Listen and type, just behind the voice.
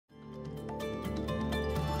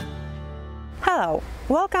Hello,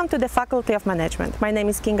 welcome to the Faculty of Management. My name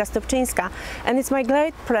is Kinga Stopczyńska and it's my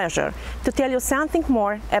great pleasure to tell you something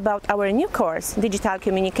more about our new course, Digital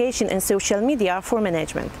Communication and Social Media for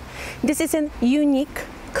Management. This is a unique,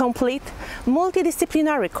 complete,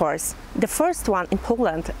 multidisciplinary course, the first one in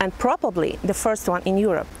Poland and probably the first one in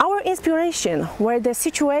Europe. Our inspiration were the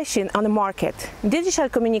situation on the market. Digital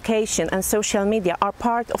communication and social media are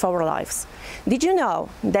part of our lives. Did you know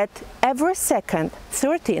that every second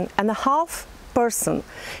 13.5 person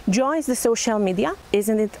joins the social media?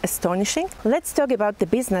 Isn't it astonishing? Let's talk about the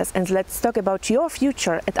business and let's talk about your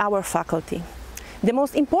future at our faculty. The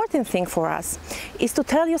most important thing for us is to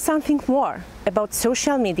tell you something more about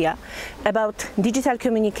social media, about digital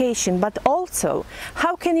communication, but also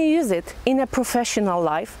how can you use it in a professional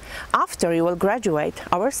life after you will graduate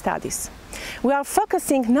our studies. We are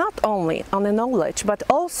focusing not only on the knowledge, but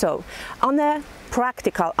also on the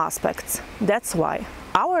practical aspects. That's why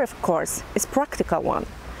our course is practical one.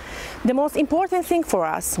 The most important thing for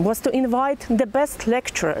us was to invite the best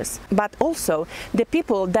lecturers, but also the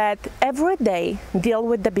people that every day deal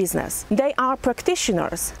with the business. They are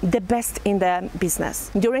practitioners, the best in the business.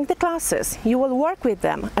 During the classes, you will work with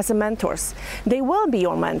them as mentors. They will be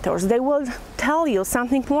your mentors. They will tell you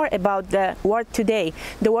something more about the world today,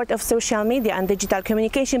 the world of social media and digital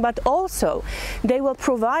communication, but also they will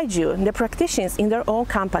provide you the practitioners in their own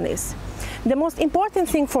companies. The most important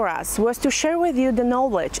thing for us was to share with you the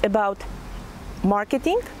knowledge about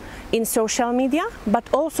marketing in social media, but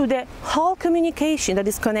also the whole communication that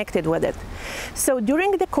is connected with it. So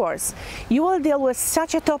during the course, you will deal with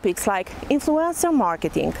such topics like influencer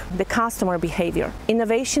marketing, the customer behavior,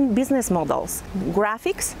 innovation business models,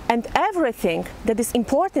 graphics, and everything that is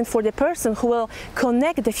important for the person who will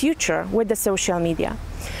connect the future with the social media.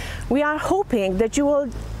 We are hoping that you will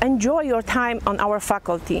enjoy your time on our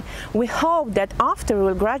faculty. We hope that after you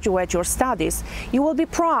will graduate your studies, you will be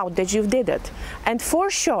proud that you did it. And for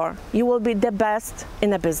sure, you will be the best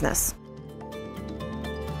in the business.